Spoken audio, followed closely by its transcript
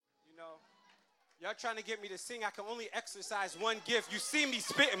Y'all trying to get me to sing. I can only exercise one gift. You see me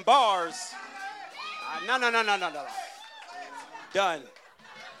spitting bars. No. Done.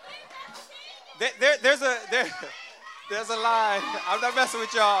 There's a line. I'm not messing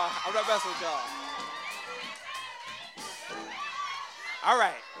with y'all. All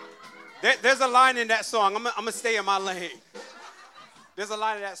right. There's a line in that song. I'm going to stay in my lane. There's a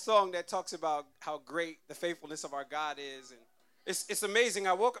line in that song that talks about how great the faithfulness of our God is. And it's amazing.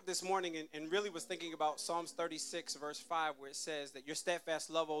 I woke up this morning and really was thinking about Psalms 36, verse 5, where it says that your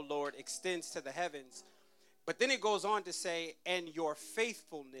steadfast love, O Lord, extends to the heavens. But then it goes on to say, and your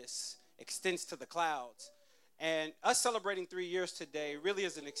faithfulness extends to the clouds. And us celebrating 3 years today really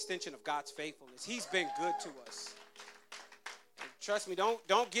is an extension of God's faithfulness. He's been good to us. And trust me,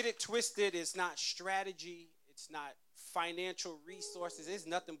 don't get it twisted. It's not strategy. It's not financial resources. It's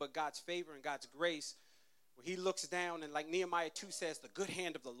nothing but God's favor and God's grace. Where he looks down and like Nehemiah 2 says, the good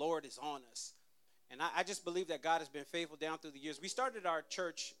hand of the Lord is on us. And I just believe that God has been faithful down through the years. We started our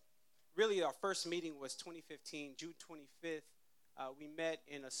church, really our first meeting was 2015, June 25th. We met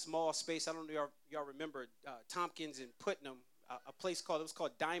in a small space. I don't know if y'all remember Tompkins and Putnam, a place it was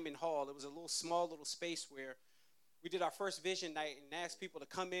called Diamond Hall. It was a small little space where we did our first vision night and asked people to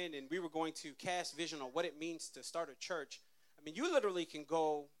come in, and we were going to cast vision on what it means to start a church. I mean, you literally can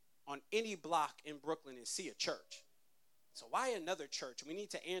go on any block in Brooklyn and see a church. So why another church? We need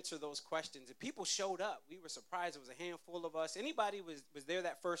to answer those questions. And people showed up. We were surprised. It was a handful of us. Anybody was there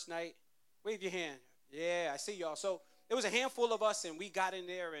that first night? Wave your hand. Yeah, I see y'all. So it was a handful of us, and we got in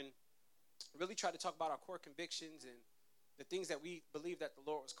there and really tried to talk about our core convictions and the things that we believe that the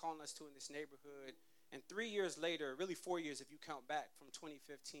Lord was calling us to in this neighborhood. And 3 years later, really 4 years if you count back from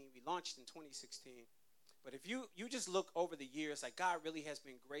 2015, we launched in 2016. But if you just look over the years, like God really has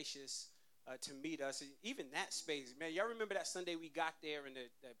been gracious to meet us. And even that space, man, y'all remember that Sunday we got there and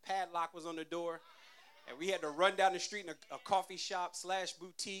the padlock was on the door? And we had to run down the street in a coffee shop /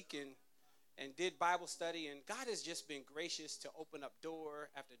 boutique and did Bible study. And God has just been gracious to open up door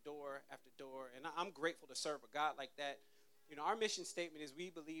after door after door. And I'm grateful to serve a God like that. You know, our mission statement is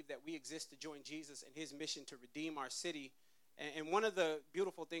we believe that we exist to join Jesus in his mission to redeem our city. And one of the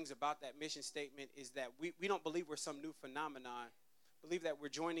beautiful things about that mission statement is that we don't believe we're some new phenomenon. Believe that we're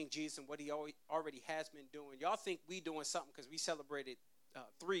joining Jesus in what he already has been doing. Y'all think we doing something because we celebrated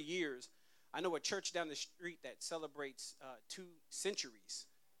 3 years. I know a church down the street that celebrates 2 centuries.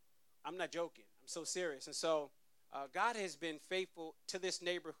 I'm not joking. I'm so serious. And so God has been faithful to this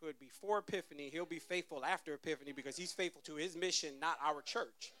neighborhood before Epiphany. He'll be faithful after Epiphany because he's faithful to his mission, not our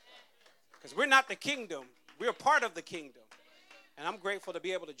church. Because we're not the kingdom. We're part of the kingdom. And I'm grateful to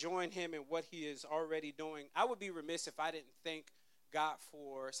be able to join him in what he is already doing. I would be remiss if I didn't thank God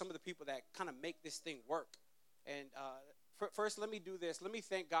for some of the people that kind of make this thing work. And first, let me do this. Let me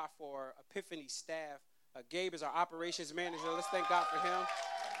thank God for Epiphany staff. Gabe is our operations manager. Let's thank God for him.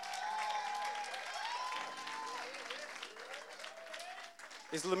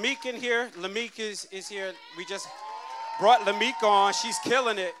 Is Lameek in here? Lameek is here. We just brought Lameek on. She's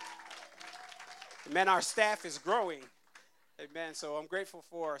killing it. Man, our staff is growing. Amen. So I'm grateful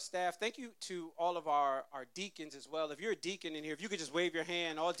for our staff. Thank you to all of our deacons as well. If you're a deacon in here, if you could just wave your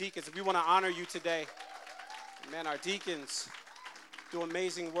hand. All deacons, if we want to honor you today. Amen. Our deacons do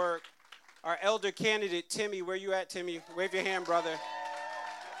amazing work. Our elder candidate, Timmy, where you at, Timmy? Wave your hand, brother.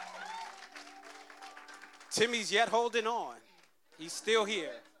 Timmy's yet holding on. He's still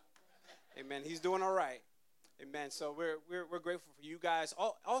here. Amen. He's doing all right. Amen. So we're grateful for you guys.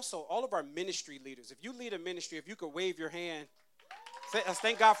 Also, all of our ministry leaders. If you lead a ministry, if you could wave your hand. Let's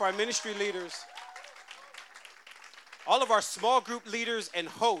thank God for our ministry leaders. All of our small group leaders and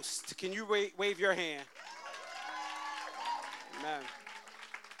hosts. Can you wave your hand? Amen.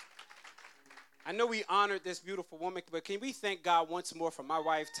 I know we honored this beautiful woman, but can we thank God once more for my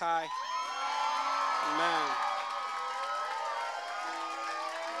wife, Ty? Amen.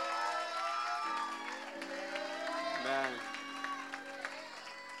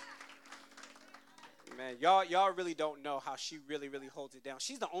 Man, y'all really don't know how she really you holds it down.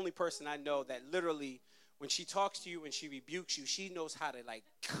 She's the only person I know that literally, when she talks to you and she rebukes you, she knows how to like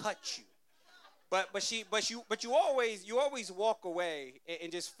cut you. But you always walk away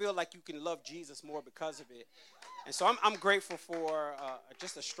and just feel like you can love Jesus more because of it. And so I'm grateful for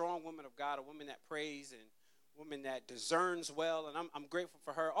just a strong woman of God, a woman that prays and a woman that discerns well, and I'm grateful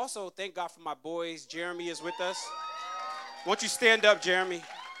for her. Also, thank God for my boys. Jeremy is with us. Won't you stand up, Jeremy?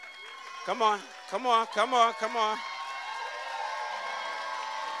 Come on.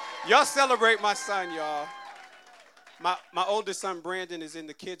 Y'all celebrate my son, y'all. My oldest son, Brandon, is in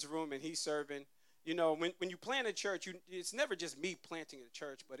the kids' room, and he's serving. You know, when you plant a church, it's never just me planting a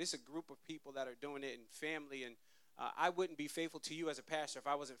church, but it's a group of people that are doing it, and family. And I wouldn't be faithful to you as a pastor if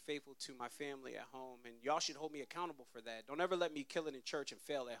I wasn't faithful to my family at home. And y'all should hold me accountable for that. Don't ever let me kill it in church and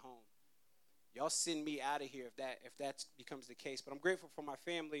fail at home. Y'all send me out of here if that becomes the case. But I'm grateful for my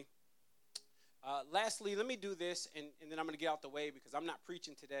family. Lastly, let me do this, and then I'm going to get out the way because I'm not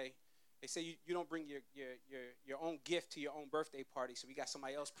preaching today. They say you don't bring your own gift to your own birthday party, so we got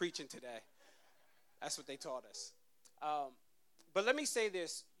somebody else preaching today. That's what they taught us. But let me say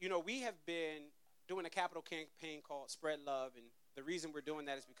this. You know, we have been doing a capital campaign called Spread Love, and the reason we're doing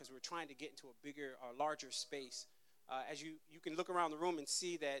that is because we're trying to get into a bigger or larger space. As you can look around the room and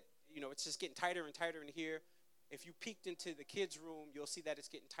see that, you know, it's just getting tighter and tighter in here. If you peeked into the kids' room, you'll see that it's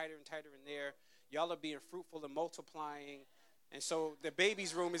getting tighter and tighter in there. Y'all are being fruitful and multiplying. And so the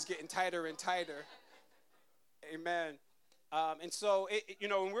baby's room is getting tighter and tighter. Amen. And so, you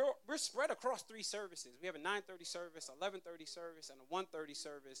know, and we're spread across 3 services. We have a 9:30 service, 11:30 service, and a 1:30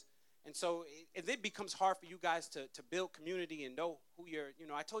 service. And so it becomes hard for you guys to build community and know who you're, you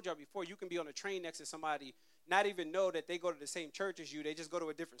know, I told y'all before, you can be on a train next to somebody, not even know that they go to the same church as you. They just go to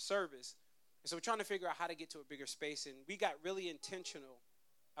a different service. And so we're trying to figure out how to get to a bigger space. And we got really intentional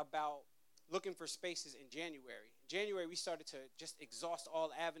about looking for spaces in January. In January, we started to just exhaust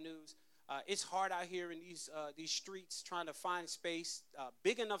all avenues. It's hard out here in these streets trying to find space,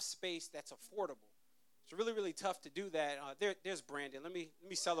 big enough space that's affordable. It's really, really tough to do that. There's Brandon. Let me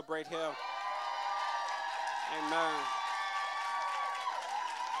celebrate him. Amen.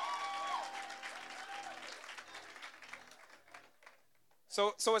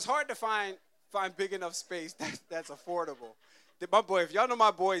 So it's hard to find big enough space that's affordable. My boy, if y'all know my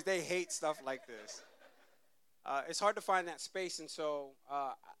boys, they hate stuff like this. It's hard to find that space, and so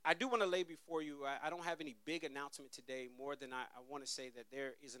I do want to lay before you, I don't have any big announcement today more than I want to say that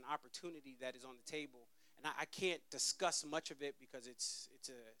there is an opportunity that is on the table, and I can't discuss much of it because it's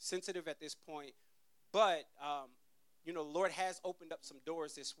sensitive at this point, but you know, the Lord has opened up some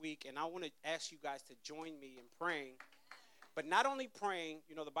doors this week, and I want to ask you guys to join me in praying. But not only praying,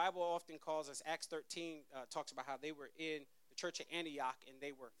 you know, the Bible often calls us, Acts 13 talks about how they were in the church at Antioch and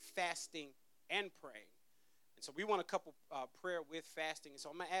they were fasting and praying. And so we want to couple prayer with fasting. And so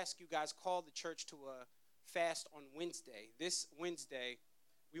I'm going to ask you guys, call the church to a fast on Wednesday. This Wednesday,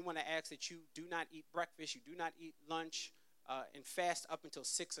 we want to ask that you do not eat breakfast, you do not eat lunch, and fast up until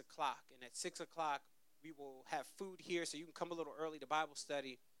 6 o'clock. And at 6 o'clock, we will have food here, so you can come a little early to Bible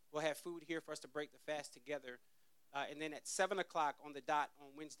study. We'll have food here for us to break the fast together. And then at 7 o'clock on the dot on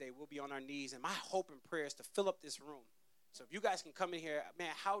Wednesday, we'll be on our knees. And my hope and prayer is to fill up this room. So if you guys can come in here,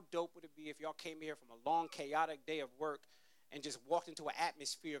 man, how dope would it be if y'all came here from a long, chaotic day of work and just walked into an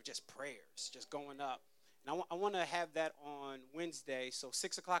atmosphere of just prayers, just going up. And I want to have that on Wednesday. So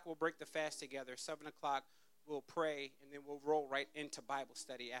 6 o'clock, we'll break the fast together. 7 o'clock, we'll pray, and then we'll roll right into Bible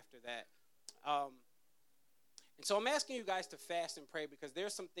study after that. And so I'm asking you guys to fast and pray because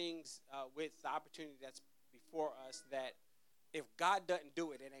there's some things with the opportunity that's before us that if God doesn't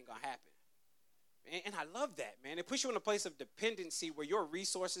do it, it ain't going to happen. And I love that, man. It puts you in a place of dependency where your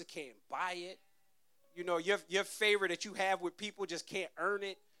resources can't buy it. You know, your favor that you have with people just can't earn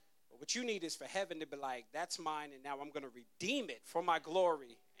it. But what you need is for heaven to be like, that's mine, and now I'm going to redeem it for my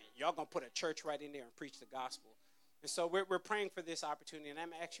glory. And y'all going to put a church right in there and preach the gospel. And so we're praying for this opportunity, and I'm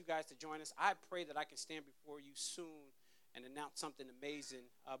going to ask you guys to join us. I pray that I can stand before you soon and announce something amazing.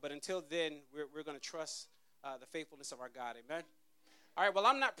 But until then, we're going to trust the faithfulness of our God. Amen? All right, well,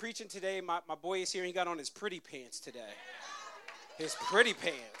 I'm not preaching today. My boy is here. He got on his pretty pants today. His pretty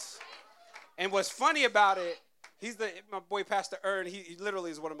pants. And what's funny about it, my boy, Pastor Ern, he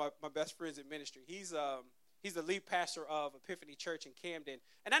literally is one of my best friends in ministry. He's the lead pastor of Epiphany Church in Camden.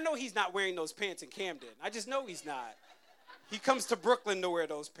 And I know he's not wearing those pants in Camden. I just know he's not. He comes to Brooklyn to wear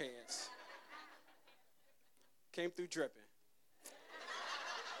those pants. Came through dripping.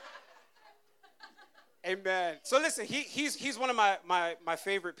 Amen. So listen, he's one of my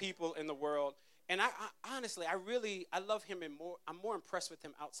favorite people in the world. And I honestly, I love him, and I'm more impressed with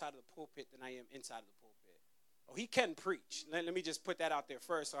him outside of the pulpit than I am inside of the pulpit. Oh, he can preach. Let me just put that out there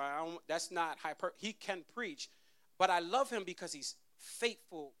first. So that's not he can preach, but I love him because he's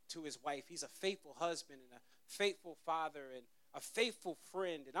faithful to his wife. He's a faithful husband and a faithful father and a faithful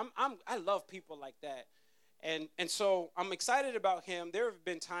friend. And I love people like that. And so I'm excited about him. There have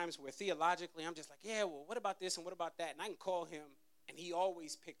been times where theologically I'm just like, yeah, well, what about this and what about that? And I can call him, and he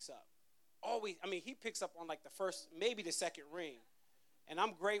always picks up. Always. I mean, he picks up on like the first, maybe the second ring. And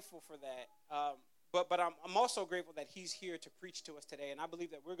I'm grateful for that. But I'm also grateful that he's here to preach to us today. And I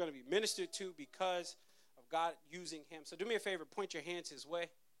believe that we're going to be ministered to because of God using him. So do me a favor, point your hands his way.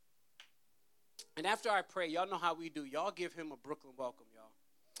 And after I pray, y'all know how we do. Y'all give him a Brooklyn welcome, y'all.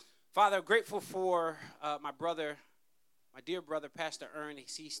 Father, I'm grateful for my dear brother, Pastor Ern.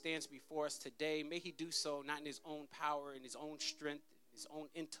 He stands before us today. May he do so not in his own power, in his own strength, in his own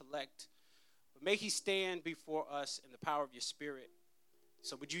intellect, but may he stand before us in the power of your Spirit.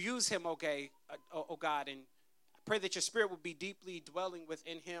 So would you use him, oh God, and I pray that your Spirit will be deeply dwelling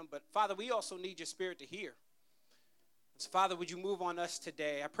within him. But, Father, we also need your Spirit to hear. So, Father, would you move on us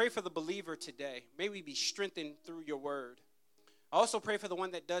today? I pray for the believer today. May we be strengthened through your word. I also pray for the one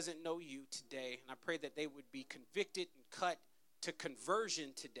that doesn't know you today, and I pray that they would be convicted and cut to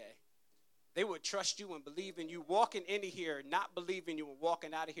conversion today. They would trust you and believe in you, walking into here, not believing you, and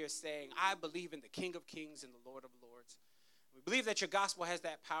walking out of here saying, I believe in the King of Kings and the Lord of Lords. We believe that your gospel has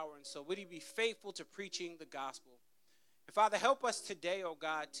that power, and so would you be faithful to preaching the gospel? And Father, help us today, oh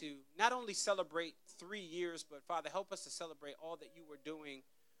God, to not only celebrate 3 years, but Father, help us to celebrate all that you were doing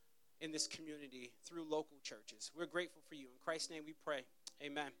in this community through local churches. We're grateful for you. In Christ's name we pray.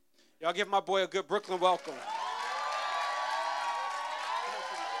 Amen. Y'all give my boy a good Brooklyn welcome.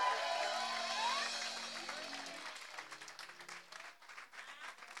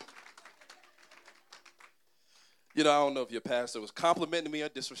 You know, I don't know if your pastor was complimenting me or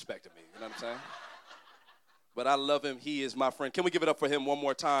disrespecting me. You know what I'm saying? But I love him. He is my friend. Can we give it up for him one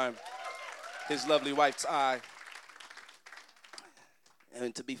more time? His lovely wife, Ty.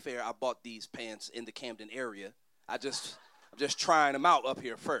 And to be fair, I bought these pants in the Camden area. I'm just trying them out up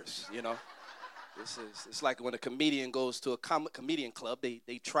here first, you know. It's like when a comedian goes to a comedian club, they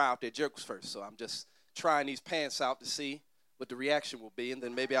try out their jokes first. So I'm just trying these pants out to see what the reaction will be, and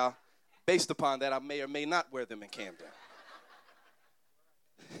then maybe based upon that, I may or may not wear them in Camden.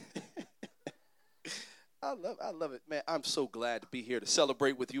 I love it, man. I'm so glad to be here to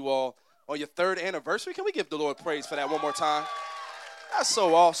celebrate with you all on your 3rd anniversary. Can we give the Lord praise for that one more time? That's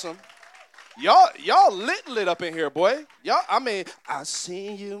so awesome. Y'all lit up in here, boy. I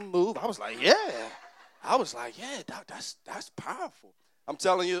seen you move. I was like, yeah, that's powerful. I'm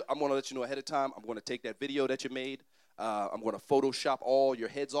telling you, I'm going to let you know ahead of time. I'm going to take that video that you made. I'm going to Photoshop all your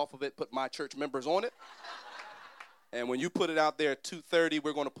heads off of it, put my church members on it. And when you put it out there at 2:30,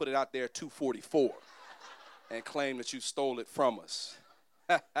 we're going to put it out there at 2:44 and claim that you stole it from us.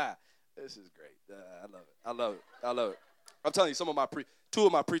 This is great. I love it. I'm telling you, two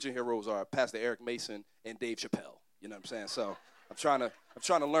of my preaching heroes are Pastor Eric Mason and Dave Chappelle. You know what I'm saying? So I'm trying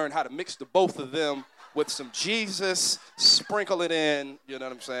to learn how to mix the both of them with some Jesus, sprinkle it in. You know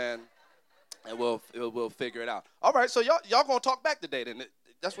what I'm saying? And we'll figure it out. All right, so y'all gonna talk back today then?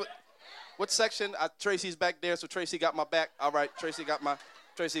 That's what section? Tracy's back there, so Tracy got my back. All right, Tracy got my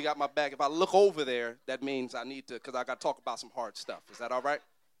back. If I look over there, that means I need to, because I got to talk about some hard stuff. Is that all right?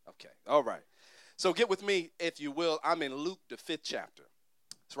 Okay, all right. So get with me, if you will. I'm in Luke, the 5th chapter.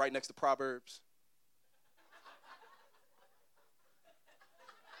 It's right next to Proverbs.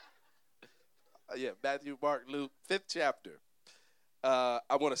 Matthew, Mark, Luke, 5th chapter. I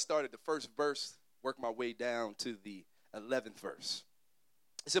want to start at the 1st verse, work my way down to the 11th verse.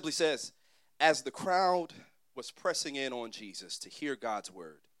 It simply says, as the crowd was pressing in on Jesus to hear God's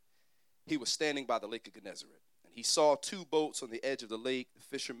word, he was standing by the lake of Gennesaret. And he saw 2 boats on the edge of the lake. The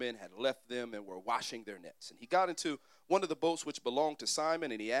fishermen had left them and were washing their nets. And he got into one of the boats which belonged to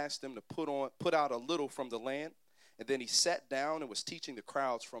Simon, and he asked him to put out a little from the land. And then he sat down and was teaching the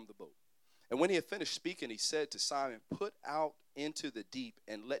crowds from the boat. And when he had finished speaking, he said to Simon, put out into the deep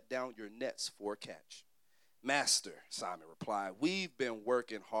and let down your nets for a catch. Master, Simon replied, we've been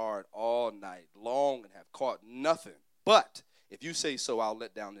working hard all night long and have caught nothing. But if you say so, I'll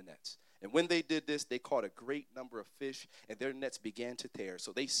let down the nets. And when they did this, they caught a great number of fish, and their nets began to tear.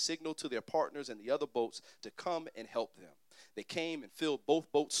 So they signaled to their partners in the other boats to come and help them. They came and filled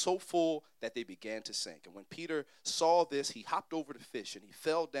both boats so full that they began to sink. And when Peter saw this, he hopped over the fish, and he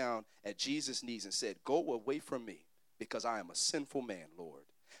fell down at Jesus' knees and said, go away from me, because I am a sinful man, Lord.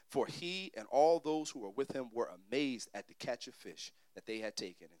 For he and all those who were with him were amazed at the catch of fish that they had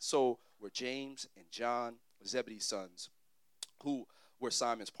taken. And so were James and John, Zebedee's sons, who were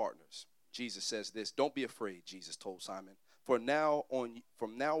Simon's partners. Jesus says this, don't be afraid, Jesus told Simon. From now on,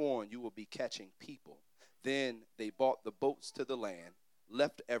 you will be catching people. Then they brought the boats to the land,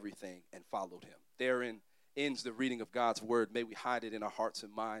 left everything, and followed him. Therein ends the reading of God's word. May we hide it in our hearts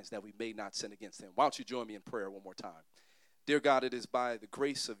and minds that we may not sin against him. Why don't you join me in prayer one more time? Dear God, it is by the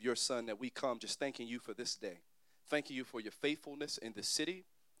grace of your Son that we come just thanking you for this day. Thanking you for your faithfulness in the city.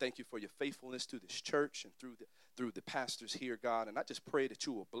 Thank you for your faithfulness to this church and through the pastors here, God. And I just pray that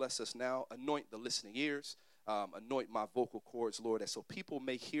you will bless us now. Anoint the listening ears. Anoint my vocal cords, Lord, that so people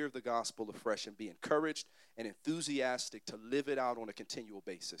may hear the gospel afresh and be encouraged and enthusiastic to live it out on a continual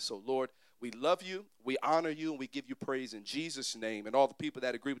basis. So, Lord, We love you, we honor you, and we give you praise in Jesus' name. And all the people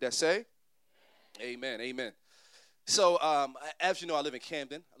that agree with that say, amen, amen. So, as you know, I live in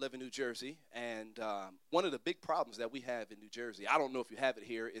Camden. I live in New Jersey. And one of the big problems that we have in New Jersey, I don't know if you have it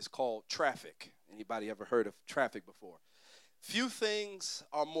here, is called traffic. Anybody ever heard of traffic before? Few things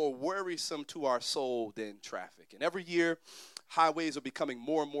are more worrisome to our soul than traffic. And every year, highways are becoming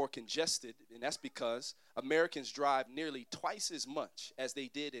more and more congested, and that's because Americans drive nearly twice as much as they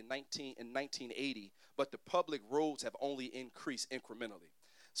did in 1980, but the public roads have only increased incrementally.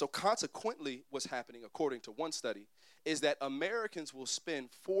 So consequently, what's happening, according to one study, is that Americans will spend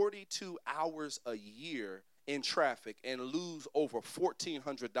 42 hours a year in traffic and lose over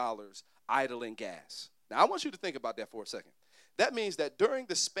 $1,400 idling gas. Now, I want you to think about that for a second. That means that during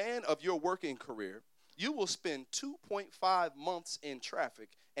the span of your working career, you will spend 2.5 months in traffic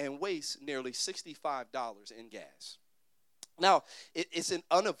and waste nearly $65 in gas. Now, it's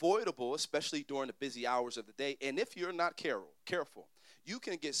unavoidable, especially during the busy hours of the day. And if you're not careful, you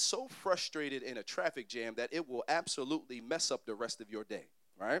can get so frustrated in a traffic jam that it will absolutely mess up the rest of your day,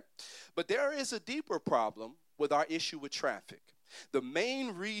 right? But there is a deeper problem with our issue with traffic. The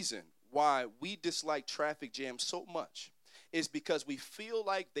main reason why we dislike traffic jams so much is because we feel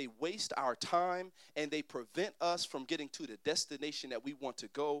like they waste our time and they prevent us from getting to the destination that we want to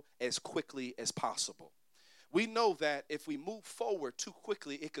go as quickly as possible. We know that if we move forward too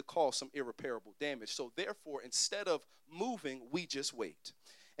quickly, it could cause some irreparable damage. So therefore, instead of moving, we just wait.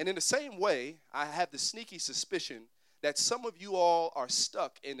 And in the same way, I have the sneaky suspicion that some of you all are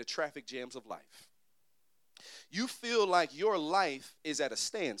stuck in the traffic jams of life. You feel like your life is at a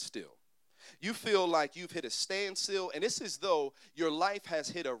standstill. You feel like you've hit a standstill, and it's as though your life has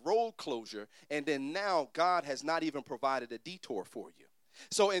hit a road closure, and then now God has not even provided a detour for you.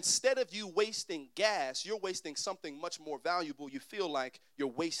 So instead of you wasting gas, you're wasting something much more valuable. You feel like you're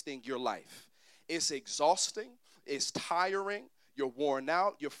wasting your life. It's exhausting. It's tiring. You're worn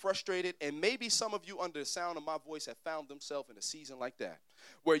out. You're frustrated. And maybe some of you under the sound of my voice have found themselves in a season like that,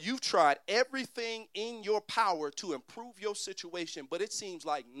 where you've tried everything in your power to improve your situation, but it seems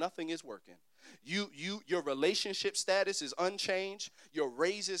like nothing is working. Your relationship status is unchanged. Your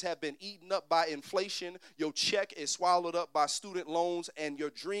raises have been eaten up by inflation. Your check is swallowed up by student loans, and your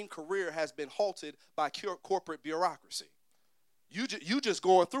dream career has been halted by corporate bureaucracy. You just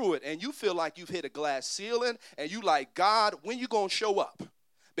going through it, and you feel like you've hit a glass ceiling, and you like, God, when you going to show up?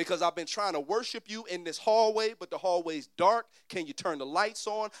 Because I've been trying to worship you in this hallway, but the hallway's dark. Can you turn the lights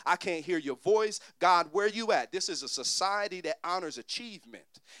on? I can't hear your voice. God, where you at? This is a society that honors achievement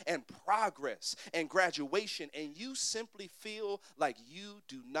and progress and graduation, and you simply feel like you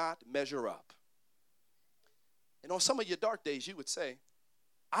do not measure up. And on some of your dark days, you would say,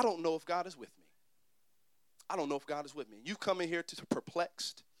 I don't know if God is with me. I don't know if God is with me. You come in here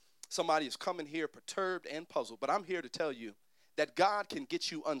perplexed. Somebody is coming here perturbed and puzzled, but I'm here to tell you that God can get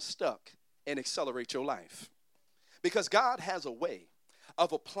you unstuck and accelerate your life. Because God has a way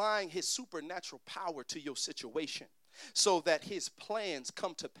of applying his supernatural power to your situation so that his plans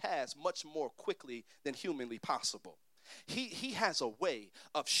come to pass much more quickly than humanly possible. He has a way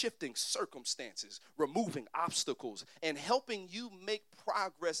of shifting circumstances, removing obstacles, and helping you make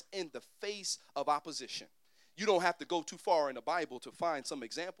progress in the face of opposition. You don't have to go too far in the Bible to find some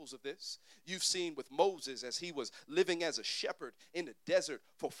examples of this. You've seen with Moses as he was living as a shepherd in the desert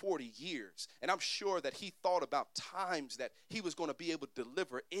for 40 years. And I'm sure that he thought about times that he was going to be able to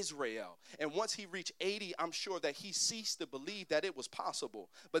deliver Israel. And once he reached 80, I'm sure that he ceased to believe that it was possible.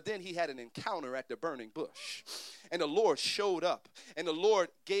 But then he had an encounter at the burning bush. And the Lord showed up. And the Lord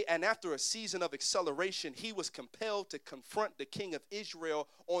gave, and after a season of acceleration, he was compelled to confront the king of Israel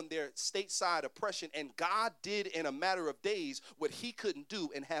on their stateside oppression. And God did in a matter of days what he couldn't do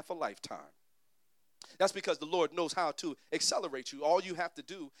in half a lifetime. That's because the Lord knows how to accelerate you. All you have to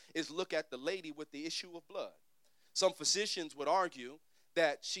do is look at the lady with the issue of blood. Some physicians would argue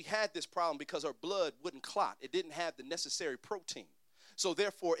that she had this problem because her blood wouldn't clot. It didn't have the necessary protein. So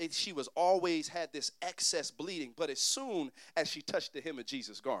therefore, she was always had this excess bleeding. But as soon as she touched the hem of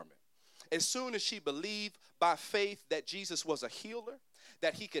Jesus' garment, as soon as she believed by faith that Jesus was a healer,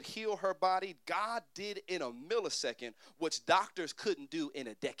 that he could heal her body, God did in a millisecond what doctors couldn't do in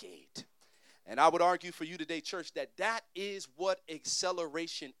a decade. And I would argue for you today, church, that is what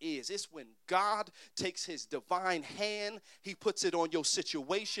acceleration is. It's when God takes his divine hand, he puts it on your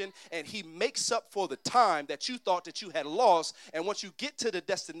situation, and he makes up for the time that you thought that you had lost. And once you get to the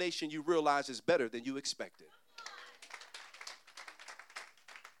destination, you realize it's better than you expected.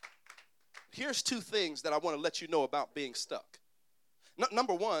 Here's two things that I want to let you know about being stuck.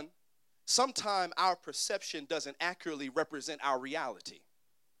 Number one, sometimes our perception doesn't accurately represent our reality.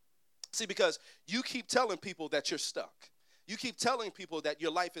 See, because you keep telling people that you're stuck. You keep telling people that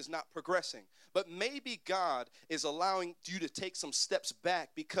your life is not progressing. But maybe God is allowing you to take some steps back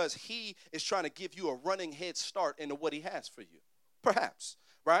because he is trying to give you a running head start into what he has for you. Perhaps,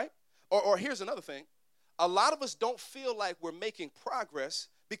 right? Or here's another thing. A lot of us don't feel like we're making progress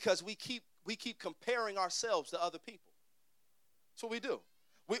because we keep comparing ourselves to other people. That's what we do.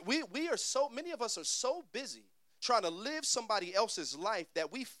 We are so, many of us are so busy trying to live somebody else's life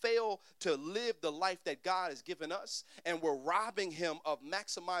that we fail to live the life that God has given us, and we're robbing him of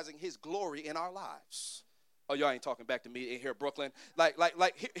maximizing his glory in our lives. Oh, y'all ain't talking back to me in here, Brooklyn.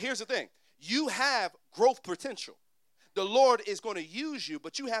 Here's the thing. You have growth potential. The Lord is going to use you,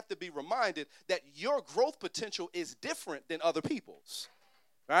 but you have to be reminded that your growth potential is different than other people's,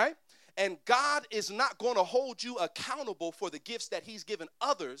 right? And God is not going to hold you accountable for the gifts that he's given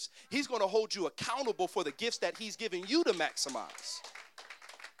others. He's going to hold you accountable for the gifts that he's given you to maximize.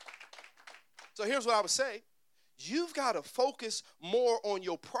 So here's what I would say. You've got to focus more on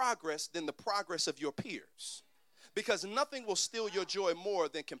your progress than the progress of your peers, because nothing will steal your joy more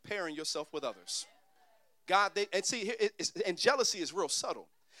than comparing yourself with others. And jealousy is real subtle.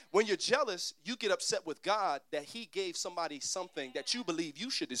 When you're jealous, you get upset with God that he gave somebody something that you believe you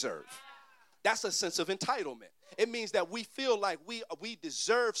should deserve. That's a sense of entitlement. It means that we feel like we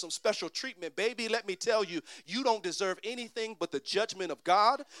deserve some special treatment. Baby, let me tell you, you don't deserve anything but the judgment of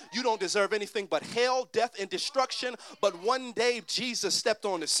God. You don't deserve anything but hell, death, and destruction. But one day, Jesus stepped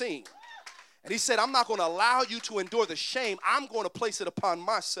on the scene. And he said, I'm not going to allow you to endure the shame. I'm going to place it upon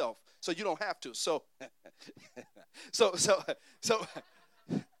myself so you don't have to. So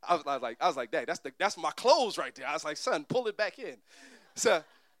I was like, Dad, that's my clothes right there. I was like, son, pull it back in. So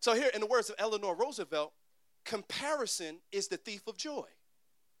here, in the words of Eleanor Roosevelt, comparison is the thief of joy.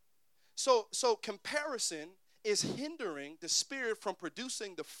 So comparison is hindering the Spirit from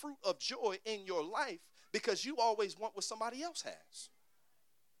producing the fruit of joy in your life because you always want what somebody else has.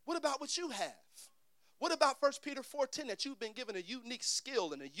 What about what you have? What about 1 Peter 4:10, that you've been given a unique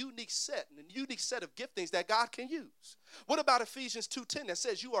skill and a unique set of giftings that God can use? What about Ephesians 2:10 that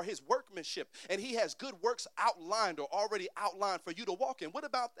says you are his workmanship and he has good works outlined or already outlined for you to walk in? What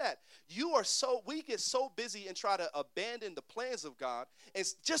about that? We get so busy and try to abandon the plans of God and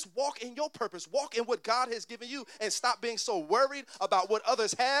just walk in your purpose, walk in what God has given you, and stop being so worried about what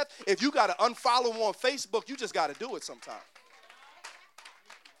others have. If you got to unfollow them on Facebook, you just got to do it sometime.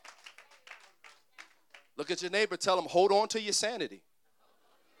 Look at your neighbor, tell them, hold on to your sanity.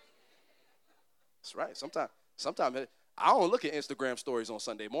 That's right. Sometimes I don't look at Instagram stories on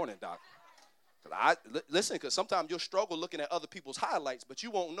Sunday morning, Doc. Listen, because sometimes you'll struggle looking at other people's highlights, but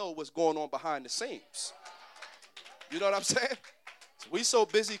you won't know what's going on behind the scenes. You know what I'm saying? So we so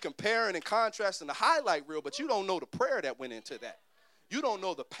busy comparing and contrasting the highlight reel, but you don't know the prayer that went into that. You don't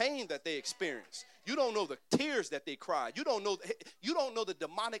know the pain that they experienced. You don't know the tears that they cried. You don't know the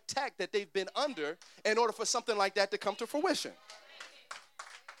demonic attack that they've been under in order for something like that to come to fruition.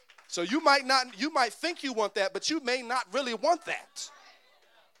 So you might think you want that, but you may not really want that.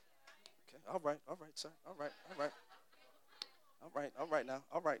 Okay, all right, sir. All right now.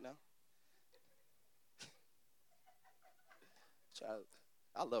 Child,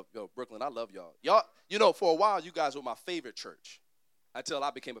 Brooklyn, I love y'all. Y'all, for a while, you guys were my favorite church. Until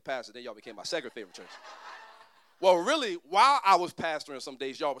I became a pastor, then y'all became my second favorite church. Well, really, while I was pastoring some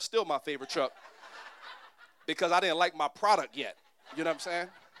days, y'all were still my favorite church because I didn't like my product yet. You know what I'm saying?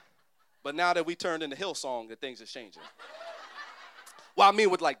 But now that we turned into Hillsong, the things are changing. Well, I mean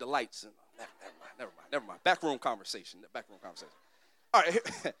with like the lights. And, never mind. Backroom conversation. All right.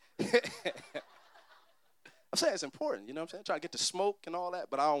 I'm saying it's important, you know what I'm saying? Trying to get the smoke and all that,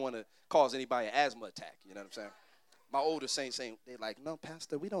 but I don't want to cause anybody an asthma attack, you know what I'm saying? My older saints saying, they're like, no,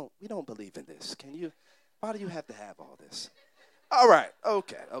 Pastor, we don't believe in this. Why do you have to have all this? All right,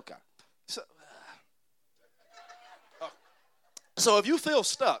 okay. So if you feel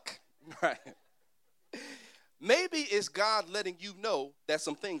stuck, right, maybe it's God letting you know that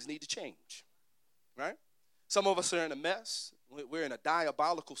some things need to change, right? Some of us are in a mess. We're in a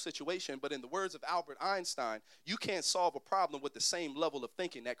diabolical situation, but in the words of Albert Einstein, you can't solve a problem with the same level of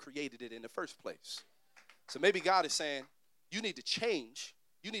thinking that created it in the first place. So maybe God is saying, you need to change.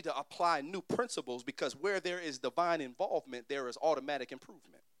 You need to apply new principles, because where there is divine involvement, there is automatic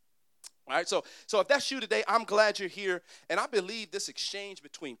improvement. All right, so if that's you today, I'm glad you're here. And I believe this exchange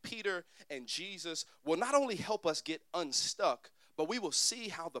between Peter and Jesus will not only help us get unstuck, but we will see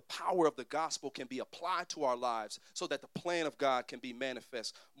how the power of the gospel can be applied to our lives so that the plan of God can be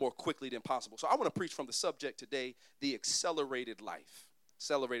manifest more quickly than possible. So I want to preach from the subject today, the accelerated life.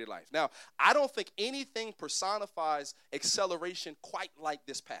 Accelerated life. Now, I don't think anything personifies acceleration quite like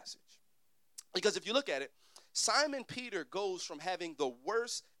this passage. Because if you look at it, Simon Peter goes from having the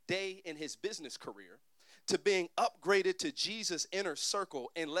worst day in his business career to being upgraded to Jesus' inner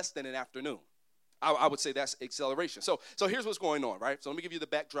circle in less than an afternoon. I would say that's acceleration. So here's what's going on, right? So let me give you the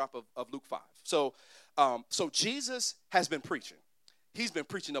backdrop of Luke 5. So Jesus has been preaching. He's been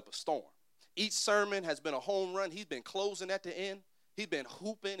preaching up a storm. Each sermon has been a home run. He's been closing at the end. He's been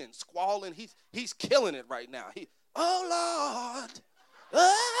hooping and squalling. He's killing it right now. Oh, Lord.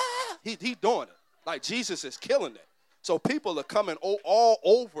 Ah! He's doing it. Like Jesus is killing it. So people are coming all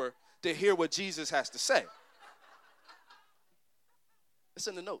over to hear what Jesus has to say. It's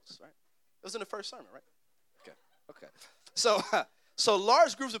in the notes, right? It was in the first sermon, right? Okay. So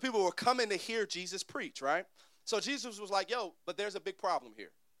large groups of people were coming to hear Jesus preach, right? So Jesus was like, yo, but there's a big problem here.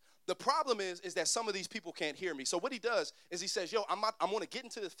 The problem is that some of these people can't hear me. So what he does is he says, yo, I'm going to get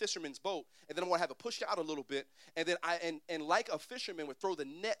into the fisherman's boat, and then I'm going to have it pushed out a little bit, and then and like a fisherman would throw the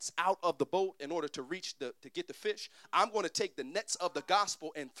nets out of the boat in order to get the fish, I'm going to take the nets of the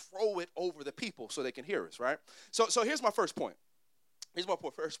gospel and throw it over the people so they can hear us, right? So here's my first point.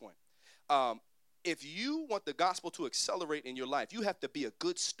 If you want the gospel to accelerate in your life, you have to be a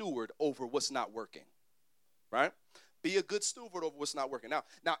good steward over what's not working, right? Be a good steward over what's not working.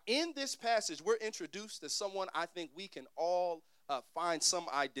 Now, in this passage, we're introduced to someone I think we can all find some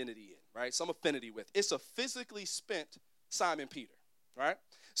identity in, right? Some affinity with. It's a physically spent Simon Peter, right?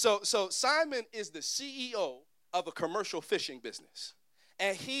 So Simon is the CEO of a commercial fishing business,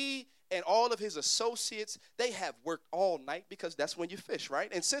 and he and all of his associates, they have worked all night because that's when you fish, right?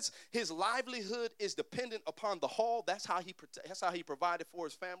 And since his livelihood is dependent upon the haul, that's how he provided for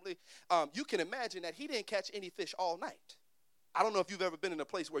his family. You can imagine that he didn't catch any fish all night. I don't know if you've ever been in a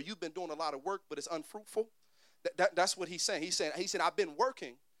place where you've been doing a lot of work, but it's unfruitful. That's what he's saying. He said, I've been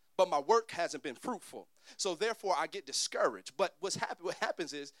working, but my work hasn't been fruitful. So therefore, I get discouraged. But what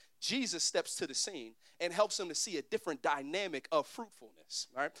happens is Jesus steps to the scene and helps him to see a different dynamic of fruitfulness,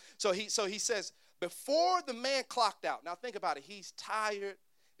 right? So he says, before the man clocked out, now think about it, he's tired.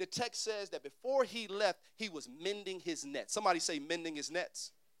 The text says that before he left, he was mending his nets. Somebody say mending his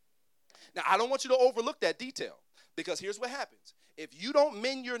nets. Now, I don't want you to overlook that detail, because here's what happens. If you don't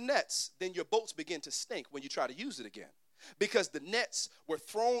mend your nets, then your boats begin to stink when you try to use it again. Because the nets were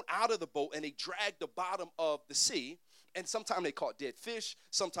thrown out of the boat and they dragged the bottom of the sea. And sometimes they caught dead fish.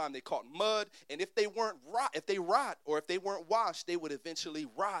 Sometimes they caught mud. And if they weren't washed, they would eventually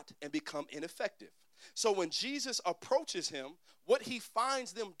rot and become ineffective. So when Jesus approaches him, what he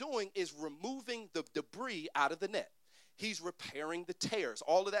finds them doing is removing the debris out of the net. He's repairing the tears,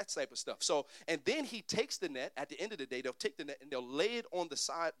 all of that type of stuff. So, and then he takes the net. At the end of the day, they'll take the net and they'll lay it on the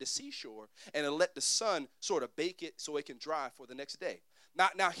seashore, and they'll let the sun sort of bake it so it can dry for the next day.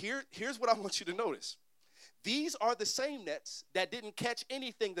 Now here's what I want you to notice. These are the same nets that didn't catch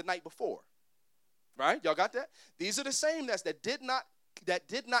anything the night before, right? Y'all got that? These are the same nets that did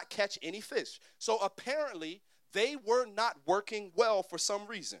not catch any fish. So apparently they were not working well for some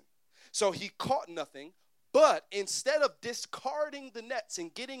reason. So he caught nothing. But instead of discarding the nets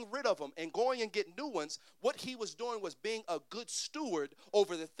and getting rid of them and going and getting new ones, what he was doing was being a good steward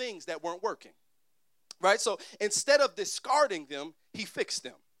over the things that weren't working, right? So instead of discarding them, he fixed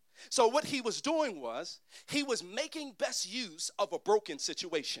them. So what he was doing was he was making best use of a broken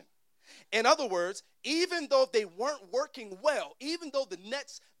situation. In other words, even though they weren't working well, even though the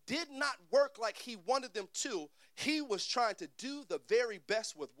nets did not work like he wanted them to, he was trying to do the very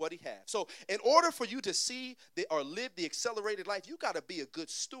best with what he had. So in order for you to see or live the accelerated life, you got to be a good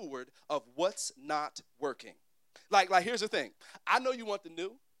steward of what's not working. Like here's the thing. I know you want the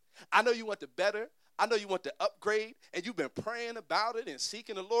new. I know you want the better. I know you want the upgrade, and you've been praying about it and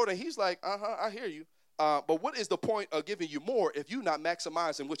seeking the Lord, and he's like, I hear you. But what is the point of giving you more if you're not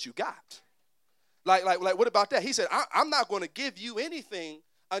maximizing what you got? Like what about that? He said, I'm not going to give you anything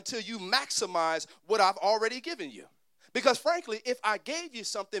until you maximize what I've already given you. Because frankly, if I gave you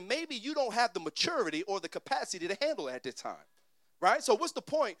something, maybe you don't have the maturity or the capacity to handle it at this time, right? So what's the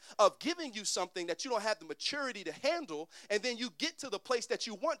point of giving you something that you don't have the maturity to handle, and then you get to the place that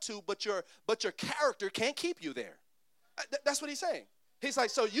you want to, but your character can't keep you there? That's what he's saying. He's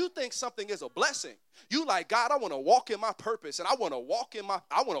like, so you think something is a blessing. You like, God, I want to walk in my purpose, and I want to walk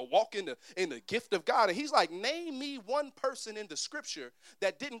in the gift of God. And he's like, name me one person in the scripture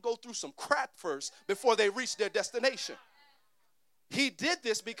that didn't go through some crap first before they reached their destination. He did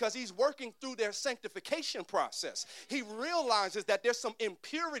this because he's working through their sanctification process. He realizes that there's some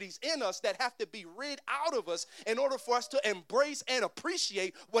impurities in us that have to be rid out of us in order for us to embrace and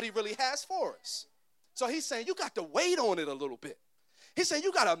appreciate what he really has for us. So he's saying, you got to wait on it a little bit. He's saying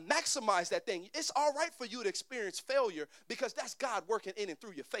you got to maximize that thing. It's all right for you to experience failure because that's God working in and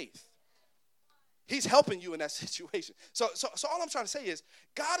through your faith. He's helping you in that situation. So all I'm trying to say is,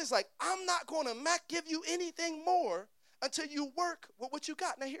 God is like, I'm not going to give you anything more until you work with what you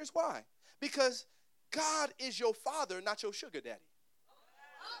got. Now, here's why. Because God is your father, not your sugar daddy.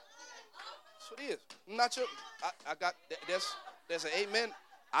 That's what he is. Not your, I got, there's an amen.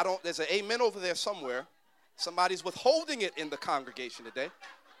 There's an amen over there somewhere. Somebody's withholding it in the congregation today.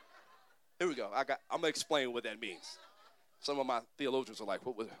 Here we go. I'm going to explain what that means. Some of my theologians are like,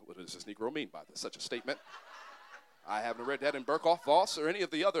 what does this Negro mean by such a statement? I haven't read that in Berkhoff, Voss, or any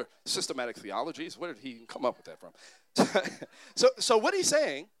of the other systematic theologies. Where did he come up with that from? So what he's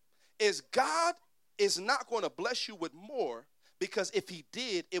saying is God is not going to bless you with more, because if he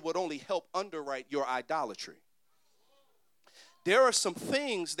did, it would only help underwrite your idolatry. There are some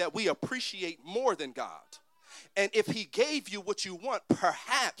things that we appreciate more than God. And if he gave you what you want,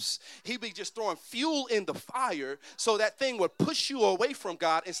 perhaps he'd be just throwing fuel in the fire so that thing would push you away from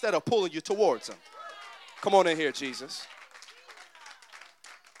God instead of pulling you towards him. Come on in here, Jesus.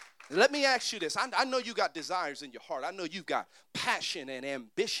 Let me ask you this. I know you got desires in your heart. I know you've got passion and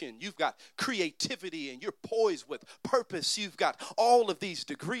ambition. You've got creativity, and you're poised with purpose. You've got all of these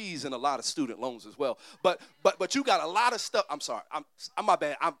degrees and a lot of student loans as well. But you got a lot of stuff. I'm sorry. I'm my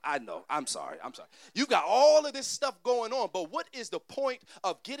bad. I know. I'm sorry. You got all of this stuff going on. But what is the point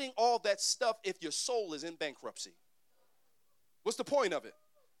of getting all that stuff if your soul is in bankruptcy? What's the point of it?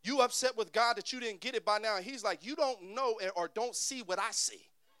 You upset with God that you didn't get it by now. And he's like, you don't know or don't see what I see.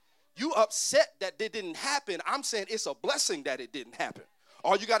 You upset that it didn't happen. I'm saying it's a blessing that it didn't happen.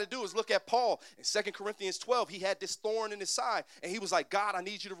 All you got to do is look at Paul in 2 Corinthians 12. He had this thorn in his side, and he was like, God, I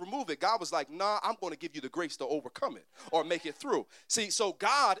need you to remove it. God was like, nah, I'm going to give you the grace to overcome it or make it through. See, so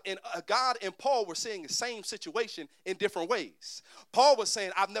God and Paul were seeing the same situation in different ways. Paul was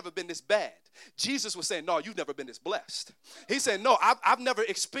saying, I've never been this bad. Jesus was saying, no, you've never been this blessed. He said, no, I've never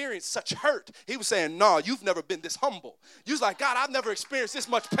experienced such hurt. He was saying, no, you've never been this humble. You was like, God, I've never experienced this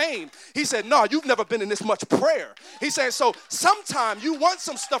much pain. He said, no, you've never been in this much prayer. He said, so sometime you want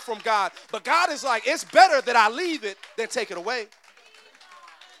some stuff from God, but God is like, it's better that I leave it than take it away.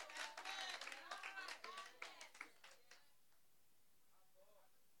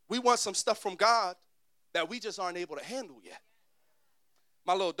 We want some stuff from God that we just aren't able to handle yet.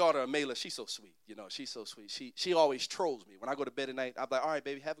 My little daughter, Amayla, she's so sweet. You know, she's so sweet. She always trolls me. When I go to bed at night, I'm like, all right,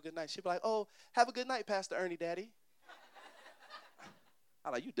 baby, have a good night. She'll be like, oh, have a good night, Pastor Ernie, Daddy.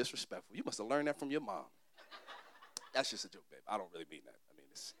 I'm like, you disrespectful. You must have learned that from your mom. That's just a joke, babe. I don't really mean that.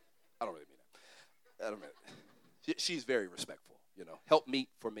 I don't really mean that. She's very respectful, you know. Help meet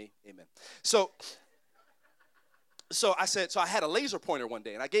for me. Amen. So I had a laser pointer one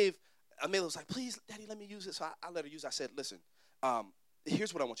day, and Amayla was like, please, Daddy, let me use it. So I let her use it. I said, listen,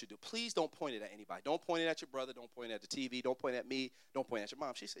 here's what I want you to do. Please don't point it at anybody. Don't point it at your brother. Don't point it at the TV. Don't point it at me. Don't point it at your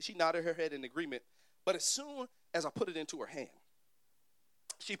mom. She nodded her head in agreement. But as soon as I put it into her hand,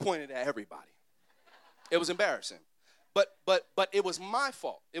 she pointed at everybody. It was embarrassing. But it was my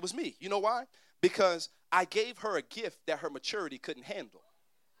fault. It was me. You know why? Because I gave her a gift that her maturity couldn't handle.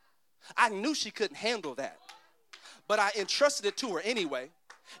 I knew she couldn't handle that. But I entrusted it to her anyway,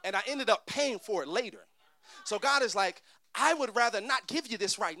 and I ended up paying for it later. So God is like, I would rather not give you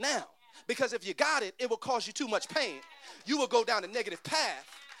this right now, because if you got it, it will cause you too much pain. You will go down a negative path,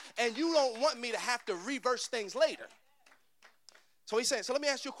 and you don't want me to have to reverse things later. So he's saying, so let me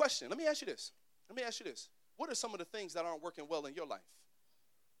ask you a question. Let me ask you this. What are some of the things that aren't working well in your life?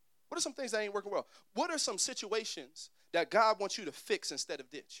 What are some things that ain't working well? What are some situations that God wants you to fix instead of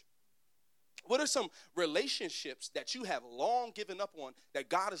ditch? What are some relationships that you have long given up on that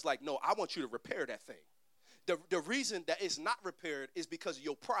God is like, no, I want you to repair that thing? The reason that it's not repaired is because of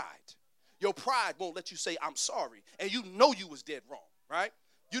your pride. Your pride won't let you say, I'm sorry. And you know you was dead wrong, right?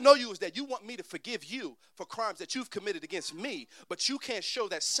 You know you was dead. You want me to forgive you for crimes that you've committed against me, but you can't show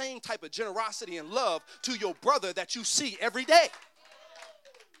that same type of generosity and love to your brother that you see every day.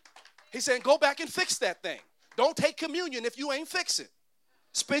 He's saying, go back and fix that thing. Don't take communion if you ain't fix it.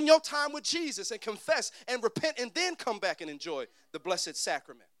 Spend your time with Jesus and confess and repent, and then come back and enjoy the blessed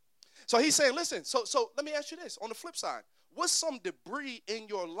sacrament. So he's saying, listen, so let me ask you this. On the flip side, what's some debris in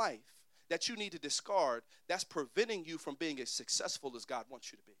your life that you need to discard that's preventing you from being as successful as God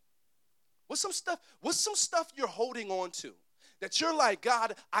wants you to be? What's some stuff you're holding on to that you're like,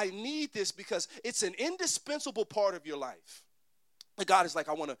 God, I need this because it's an indispensable part of your life? And God is like,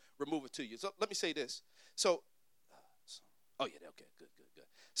 I want to remove it to you. So let me say this. Oh yeah, okay, good.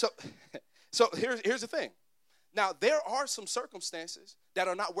 So here's the thing. Now, there are some circumstances that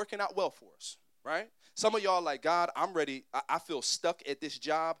are not working out well for us. right? Some of y'all like, God, I'm ready. I feel stuck at this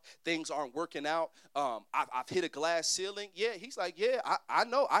job. Things aren't working out. I've hit a glass ceiling. Yeah, he's like, yeah, I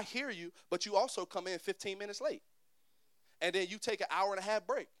know. I hear you. But you also come in 15 minutes late. And then you take an hour and a half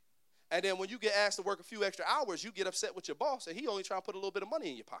break. And then when you get asked to work a few extra hours, you get upset with your boss, and he only trying to put a little bit of money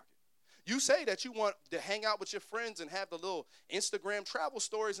in your pocket. You say that you want to hang out with your friends and have the little Instagram travel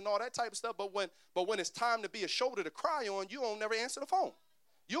stories and all that type of stuff, but when it's time to be a shoulder to cry on, you don't never answer the phone.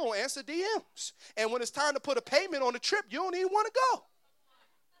 You don't answer DMs. And when it's time to put a payment on the trip, you don't even want to go.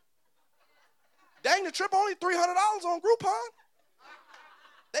 Dang, the trip only $300 on Groupon.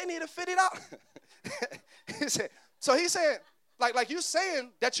 They need to fit it out. So he's saying, like you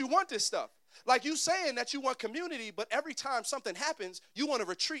saying that you want this stuff. Like you saying that you want community, but every time something happens, you want to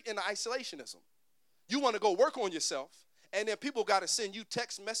retreat into isolationism. You want to go work on yourself, and then people got to send you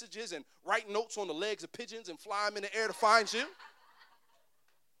text messages and write notes on the legs of pigeons and fly them in the air to find you.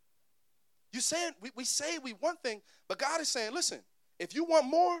 You saying we say we want things, but God is saying, listen, if you want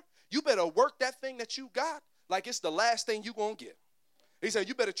more, you better work that thing that you got like it's the last thing you're going to get. He said,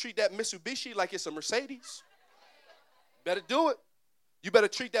 you better treat that Mitsubishi like it's a Mercedes. Better do it. You better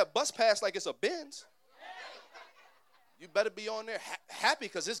treat that bus pass like it's a Benz. You better be on there happy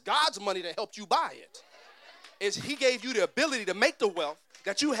because it's God's money that helped you buy it. He gave you the ability to make the wealth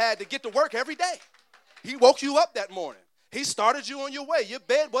that you had to get to work every day. He woke you up that morning. He started you on your way. Your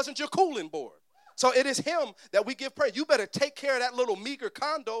bed wasn't your cooling board. So it is him that we give praise. You better take care of that little meager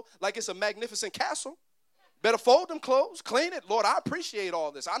condo like it's a magnificent castle. Better fold them clothes, clean it. Lord, I appreciate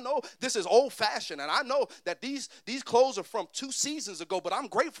all this. I know this is old-fashioned, and I know that these clothes are from 2 seasons ago, but I'm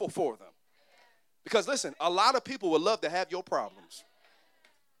grateful for them. Because, listen, a lot of people would love to have your problems.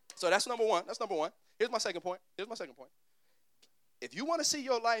 So that's number one. That's number one. Here's my second point. If you want to see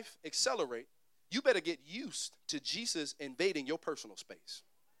your life accelerate, you better get used to Jesus invading your personal space.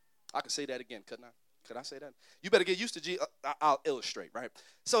 I could say that again, couldn't I? Could I say that? You better get used to Jesus. I'll illustrate, right?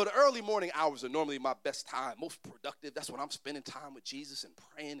 So the early morning hours are normally my best time, most productive. That's when I'm spending time with Jesus and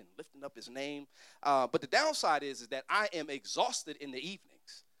praying and lifting up his name. But the downside is that I am exhausted in the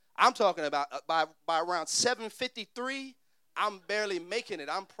evenings. I'm talking about by around 7:53, I'm barely making it.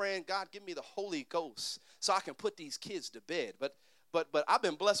 I'm praying, God, give me the Holy Ghost so I can put these kids to bed. But I've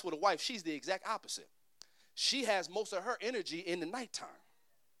been blessed with a wife. She's the exact opposite. She has most of her energy in the nighttime.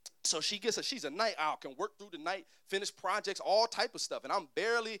 So she's a night owl, can work through the night, finish projects, all type of stuff. And I'm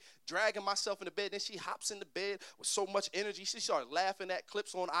barely dragging myself into bed. Then she hops into bed with so much energy. She started laughing at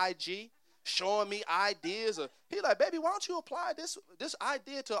clips on IG, showing me ideas. He's like, baby, why don't you apply this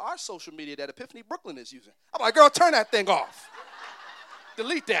idea to our social media that Epiphany Brooklyn is using? I'm like, girl, turn that thing off.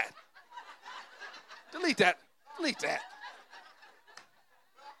 Delete that. Delete that. Delete that.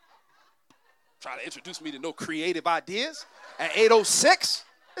 Trying to introduce me to no creative ideas at 8:06.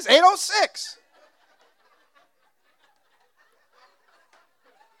 It's 8:06.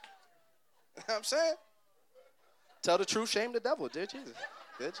 You know what I'm saying? Tell the truth, shame the devil, dear Jesus.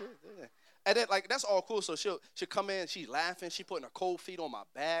 Dear Jesus. And then, like, that's all cool. So she'll come in, she's laughing, she putting her cold feet on my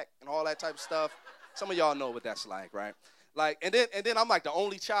back and all that type of stuff. Some of y'all know what that's like, right? Like, and then I'm like the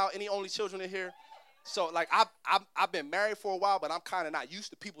only child. Any only children in here? So, like, I've been married for a while, but I'm kind of not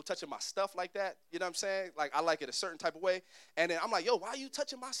used to people touching my stuff like that. You know what I'm saying? Like, I like it a certain type of way. And then I'm like, yo, why are you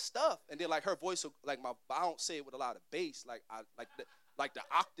touching my stuff? And then, like, her voice, like, I don't say it with a lot of bass. Like the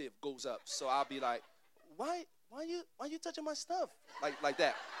octave goes up. So I'll be like, why you touching my stuff? Like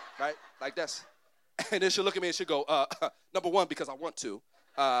that, right? Like that's. And then she'll look at me and she'll go, number one, because I want to.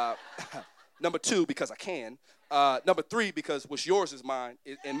 Number two, because I can. Number three, because what's yours is mine,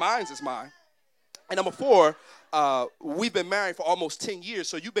 and mine's is mine. And number four, we've been married for almost 10 years,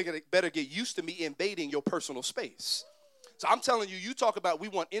 so you better get used to me invading your personal space. So I'm telling you, you talk about we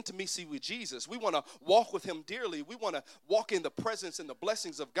want intimacy with Jesus. We want to walk with him dearly. We want to walk in the presence and the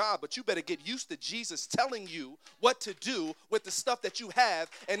blessings of God, but you better get used to Jesus telling you what to do with the stuff that you have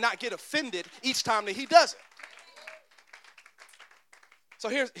and not get offended each time that he does it. So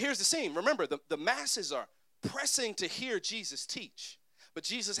here's the scene. Remember, the masses are pressing to hear Jesus teach. But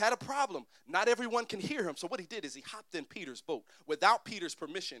Jesus had a problem. Not everyone can hear him. So what he did is he hopped in Peter's boat without Peter's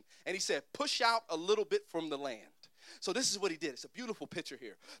permission. And he said, push out a little bit from the land. So this is what he did. It's a beautiful picture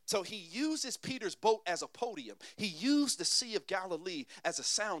here. So he uses Peter's boat as a podium. He used the Sea of Galilee as a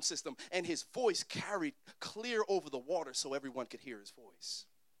sound system. And his voice carried clear over the water so everyone could hear his voice.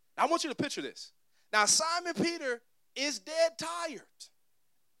 Now I want you to picture this. Now Simon Peter is dead tired.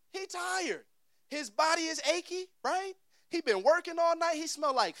 He tired. His body is achy, right? He been working all night. He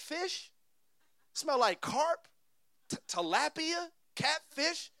smelled like fish, smelled like carp, tilapia,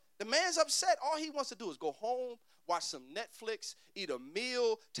 catfish. The man's upset. All he wants to do is go home, watch some Netflix, eat a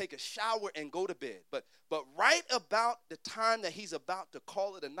meal, take a shower, and go to bed. But right about the time that he's about to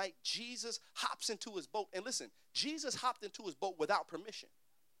call it a night, Jesus hops into his boat. And listen, Jesus hopped into his boat without permission.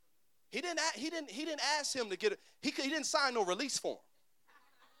 He didn't ask him to get it. He didn't sign no release form.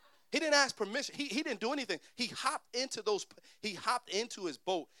 He didn't ask permission. He didn't do anything. He hopped into his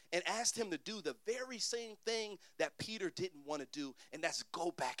boat and asked him to do the very same thing that Peter didn't want to do, and that's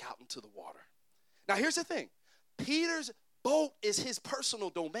go back out into the water. Now, here's the thing. Peter's boat is his personal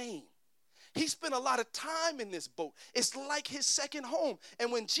domain. He spent a lot of time in this boat. It's like his second home.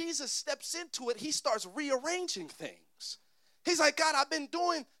 And when Jesus steps into it, he starts rearranging things. He's like, God, I've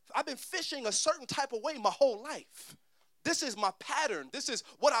been fishing a certain type of way my whole life. This is my pattern. This is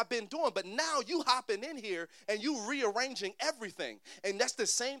what I've been doing. But now you hopping in here and you rearranging everything. And that's the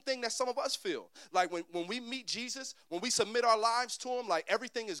same thing that some of us feel. Like when we meet Jesus, when we submit our lives to him, like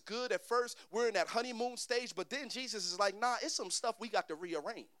everything is good at first. We're in that honeymoon stage. But then Jesus is like, nah, it's some stuff we got to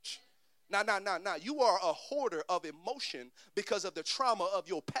rearrange. Nah. You are a hoarder of emotion because of the trauma of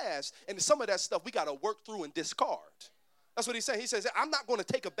your past. And some of that stuff we got to work through and discard. That's what he's saying. He says, I'm not going to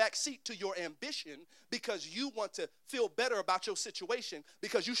take a back seat to your ambition because you want to feel better about your situation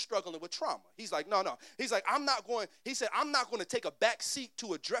because you're struggling with trauma. He's like, no. He's like, I'm not going to take a back seat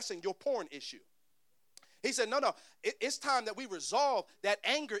to addressing your porn issue. He said, no. It's time that we resolve that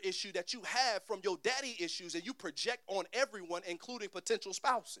anger issue that you have from your daddy issues and you project on everyone, including potential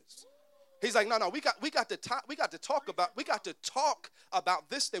spouses. He's like, no. We got to talk about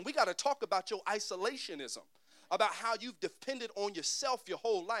this thing. We got to talk about your isolationism, about how you've depended on yourself your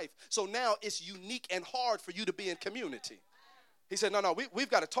whole life. So now it's unique and hard for you to be in community. He said, no, we've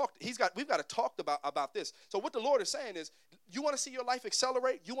got to talk. We've got to talk about this. So what the Lord is saying is, you want to see your life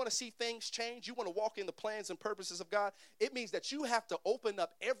accelerate? You want to see things change? You want to walk in the plans and purposes of God? It means that you have to open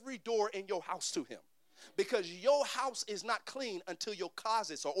up every door in your house to him, because your house is not clean until your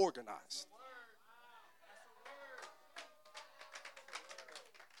closets are organized.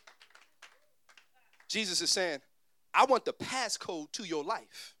 Jesus is saying, I want the passcode to your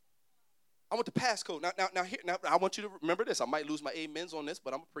life. I want the passcode. Now, I want you to remember this. I might lose my amens on this,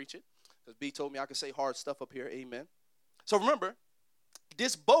 but I'm going to preach it because B told me I could say hard stuff up here. Amen. So remember,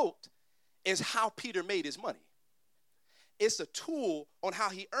 this boat is how Peter made his money. It's a tool on how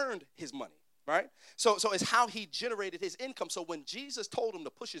he earned his money, right? So it's how he generated his income. So when Jesus told him to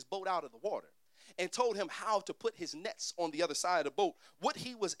push his boat out of the water and told him how to put his nets on the other side of the boat, what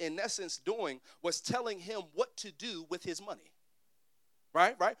he was in essence doing was telling him what to do with his money.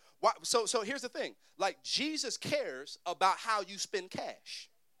 Right? So here's the thing. Like, Jesus cares about how you spend cash.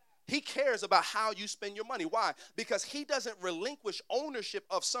 He cares about how you spend your money. Why? Because he doesn't relinquish ownership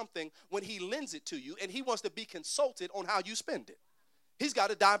of something when he lends it to you, and he wants to be consulted on how you spend it. He's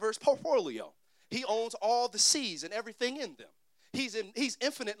got a diverse portfolio. He owns all the seas and everything in them. He's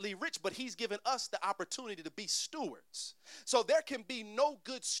infinitely rich, but he's given us the opportunity to be stewards. So there can be no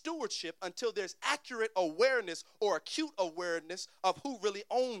good stewardship until there's accurate awareness or acute awareness of who really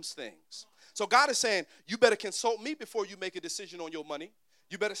owns things. So God is saying, you better consult me before you make a decision on your money.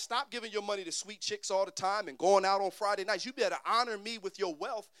 You better stop giving your money to sweet chicks all the time and going out on Friday nights. You better honor me with your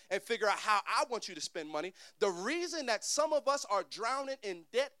wealth and figure out how I want you to spend money. The reason that some of us are drowning in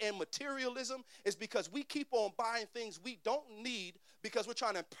debt and materialism is because we keep on buying things we don't need because we're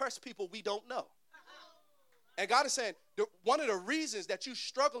trying to impress people we don't know. And God is saying, one of the reasons that you're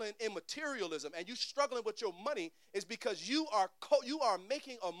struggling in materialism and you're struggling with your money is because you are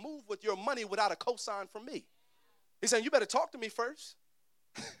making a move with your money without a cosign from me. He's saying, you better talk to me first.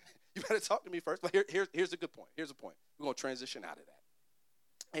 You better talk to me first. But here's a good point. Here's a point. We're going to transition out of that.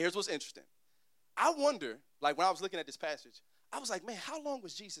 And here's what's interesting. I wonder, like when I was looking at this passage, I was like, man, how long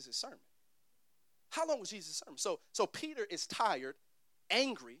was Jesus' sermon? How long was Jesus' sermon? So Peter is tired,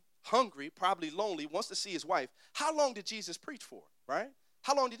 angry, hungry, probably lonely, wants to see his wife. How long did Jesus preach for, right?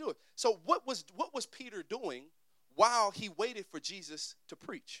 How long did he do it? So what was Peter doing while he waited for Jesus to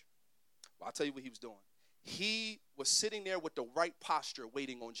preach? Well, I'll tell you what he was doing. He was sitting there with the right posture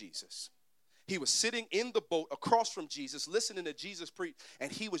waiting on Jesus. He was sitting in the boat across from Jesus, listening to Jesus preach,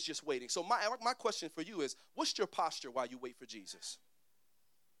 and he was just waiting. So my question for you is, what's your posture while you wait for Jesus?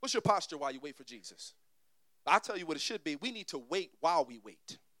 What's your posture while you wait for Jesus? I'll tell you what it should be. We need to wait while we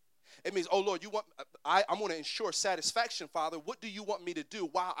wait. It means, oh, Lord, I'm going to ensure satisfaction, Father. What do you want me to do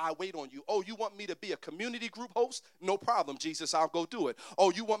while I wait on you? Oh, you want me to be a community group host? No problem, Jesus, I'll go do it.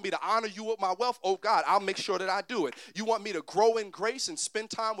 Oh, you want me to honor you with my wealth? Oh, God, I'll make sure that I do it. You want me to grow in grace and spend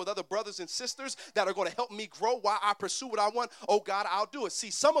time with other brothers and sisters that are going to help me grow while I pursue what I want? Oh, God, I'll do it. See,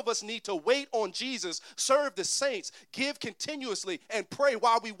 some of us need to wait on Jesus, serve the saints, give continuously, and pray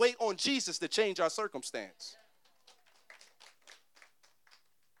while we wait on Jesus to change our circumstance.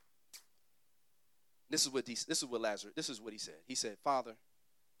 This is what he said. He said, Father,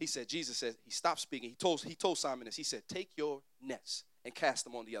 Jesus said, he stopped speaking. He told Simon this. He said, take your nets and cast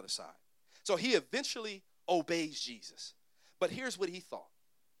them on the other side. So he eventually obeys Jesus. But here's what he thought.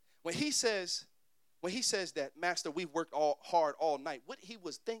 When he says that, Master, we've worked hard all night, what he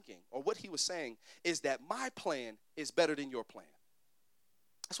was thinking or what he was saying is that my plan is better than your plan.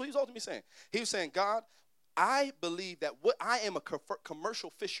 That's what he was ultimately saying. He was saying, God, I believe that I am a commercial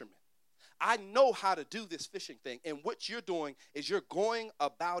fisherman. I know how to do this fishing thing, and what you're doing is you're going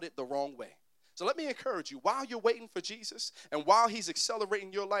about it the wrong way. So let me encourage you, while you're waiting for Jesus and while he's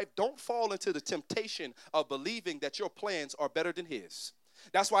accelerating your life, don't fall into the temptation of believing that your plans are better than his.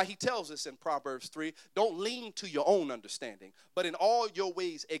 That's why he tells us in Proverbs 3, don't lean to your own understanding, but in all your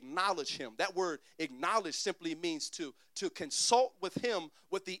ways acknowledge him. That word acknowledge simply means to consult with him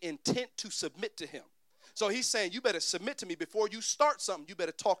with the intent to submit to him. So he's saying, you better submit to me. Before you start something, you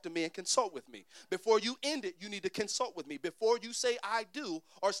better talk to me and consult with me. Before you end it, you need to consult with me. Before you say I do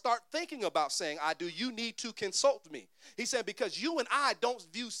or start thinking about saying I do, you need to consult me. He said, because you and I don't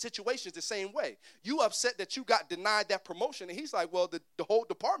view situations the same way. You upset that you got denied that promotion. And he's like, well, the whole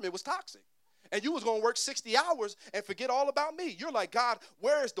department was toxic. And you was going to work 60 hours and forget all about me. You're like, God,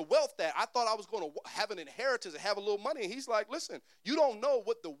 where is the wealth at? I thought I was going to have an inheritance and have a little money. And he's like, listen, you don't know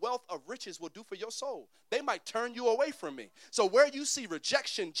what the wealth of riches will do for your soul. They might turn you away from me. So where you see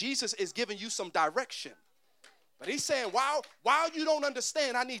rejection, Jesus is giving you some direction. But he's saying, while you don't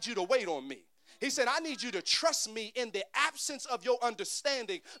understand, I need you to wait on me. He said, I need you to trust me in the absence of your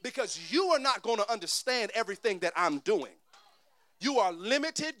understanding, because you are not going to understand everything that I'm doing. You are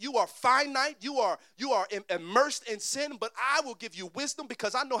limited, you are finite, you are immersed in sin, but I will give you wisdom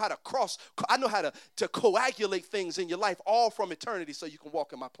because I know how to coagulate things in your life all from eternity so you can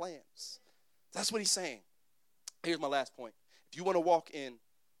walk in my plans. That's what he's saying. Here's my last point. If you want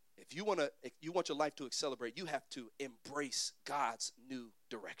your life to accelerate, you have to embrace God's new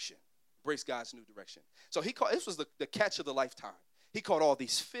direction. Embrace God's new direction. So this was the catch of the lifetime. He caught all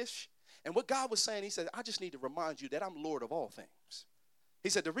these fish. And what God was saying, he said, I just need to remind you that I'm Lord of all things. He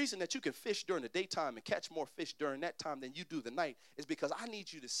said, the reason that you can fish during the daytime and catch more fish during that time than you do the night is because I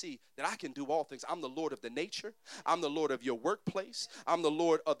need you to see that I can do all things. I'm the Lord of the nature. I'm the Lord of your workplace. I'm the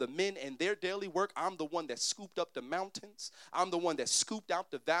Lord of the men and their daily work. I'm the one that scooped up the mountains. I'm the one that scooped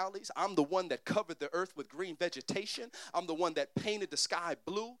out the valleys. I'm the one that covered the earth with green vegetation. I'm the one that painted the sky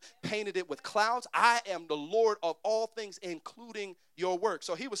blue, painted it with clouds. I am the Lord of all things, including your work.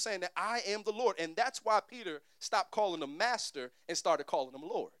 So he was saying that I am the Lord. And that's why Peter stopped calling him master and started calling him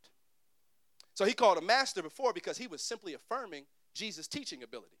Lord. So he called him master before because he was simply affirming Jesus' teaching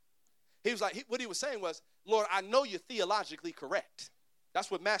ability. He was like, what he was saying was, Lord, I know you're theologically correct.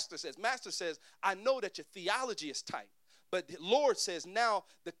 That's what master says. Master says, I know that your theology is tight. But the Lord says now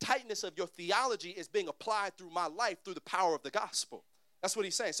the tightness of your theology is being applied through my life through the power of the gospel. That's what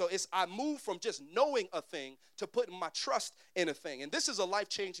he's saying. So I move from just knowing a thing to putting my trust in a thing. And this is a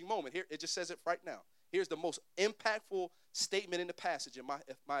life-changing moment. Here, it just says it right now. Here's the most impactful statement in the passage, in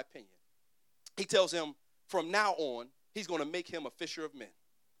my opinion. He tells him from now on, he's going to make him a fisher of men.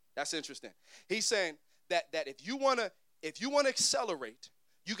 That's interesting. He's saying that if you want to accelerate,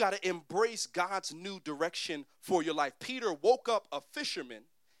 you got to embrace God's new direction for your life. Peter woke up a fisherman,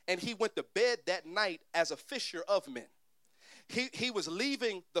 and he went to bed that night as a fisher of men. He was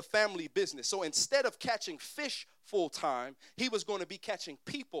leaving the family business. So instead of catching fish full time, he was going to be catching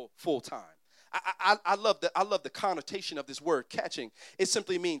people full time. I love the connotation of this word, catching. It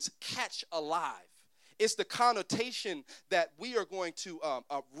simply means catch alive. It's the connotation that we are going to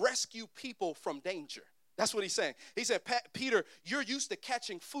rescue people from danger. That's what he's saying. He said, Peter, you're used to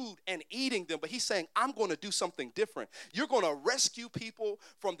catching food and eating them, but he's saying, I'm going to do something different. You're going to rescue people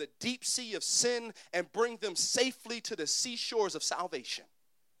from the deep sea of sin and bring them safely to the seashores of salvation.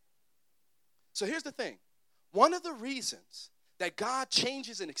 So here's the thing. One of the reasons that God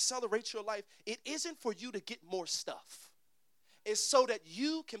changes and accelerates your life, it isn't for you to get more stuff. It's so that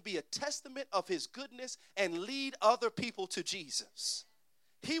you can be a testament of his goodness and lead other people to Jesus.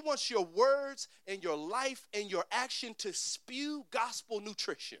 He wants your words and your life and your action to spew gospel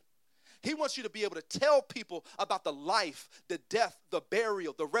nutrition. He wants you to be able to tell people about the life, the death, the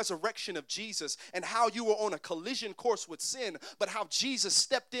burial, the resurrection of Jesus, and how you were on a collision course with sin, but how Jesus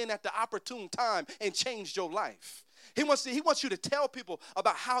stepped in at the opportune time and changed your life. He wants you to tell people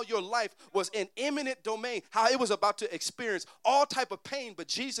about how your life was in imminent domain, how it was about to experience all type of pain. But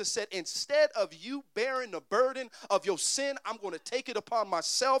Jesus said, instead of you bearing the burden of your sin, I'm going to take it upon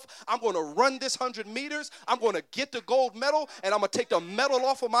myself. I'm going to run this 100 meters. I'm going to get the gold medal, and I'm going to take the medal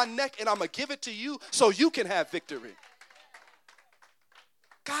off of my neck, and I'm going to give it to you so you can have victory.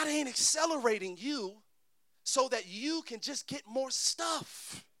 God ain't accelerating you so that you can just get more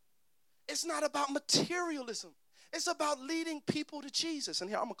stuff. It's not about materialism. It's about leading people to Jesus. And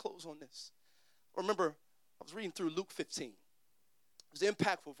here, I'm going to close on this. Remember, I was reading through Luke 15. It was an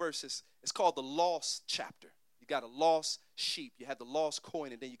impactful verse. It's called the lost chapter. You got a lost sheep. You had the lost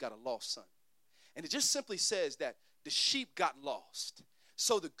coin, and then you got a lost son. And it just simply says that the sheep got lost.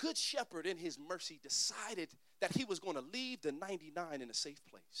 So the good shepherd in his mercy decided that he was going to leave the 99 in a safe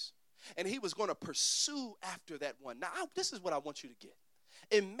place. And he was going to pursue after that one. Now, this is what I want you to get.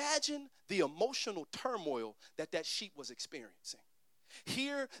 Imagine the emotional turmoil that sheep was experiencing.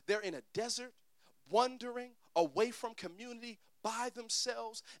 Here, they're in a desert, wandering away from community by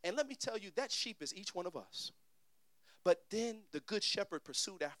themselves. And let me tell you, that sheep is each one of us. But then the good shepherd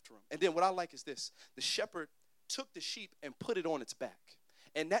pursued after him. And then what I like is this. The shepherd took the sheep and put it on its back.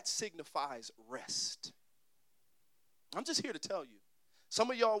 And that signifies rest. I'm just here to tell you,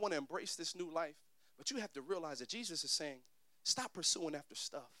 some of y'all want to embrace this new life, but you have to realize that Jesus is saying, stop pursuing after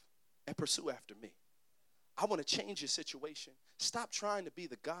stuff and pursue after me. I want to change your situation. Stop trying to be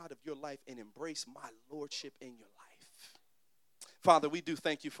the God of your life and embrace my lordship in your life. Father, we do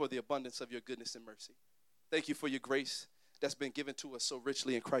thank you for the abundance of your goodness and mercy. Thank you for your grace that's been given to us so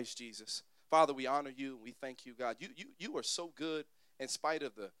richly in Christ Jesus. Father, we honor you and we thank you, God. You are so good in spite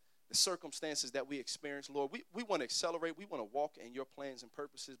of the circumstances that we experience, Lord. We want to accelerate. We want to walk in your plans and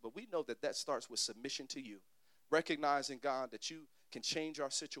purposes, but we know that starts with submission to you, recognizing, God, that you can change our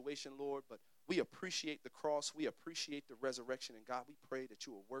situation, Lord, but we appreciate the cross. We appreciate the resurrection, and God, we pray that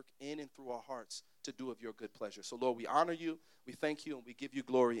you will work in and through our hearts to do of your good pleasure. So, Lord, we honor you, we thank you, and we give you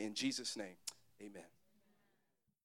glory in Jesus' name. Amen.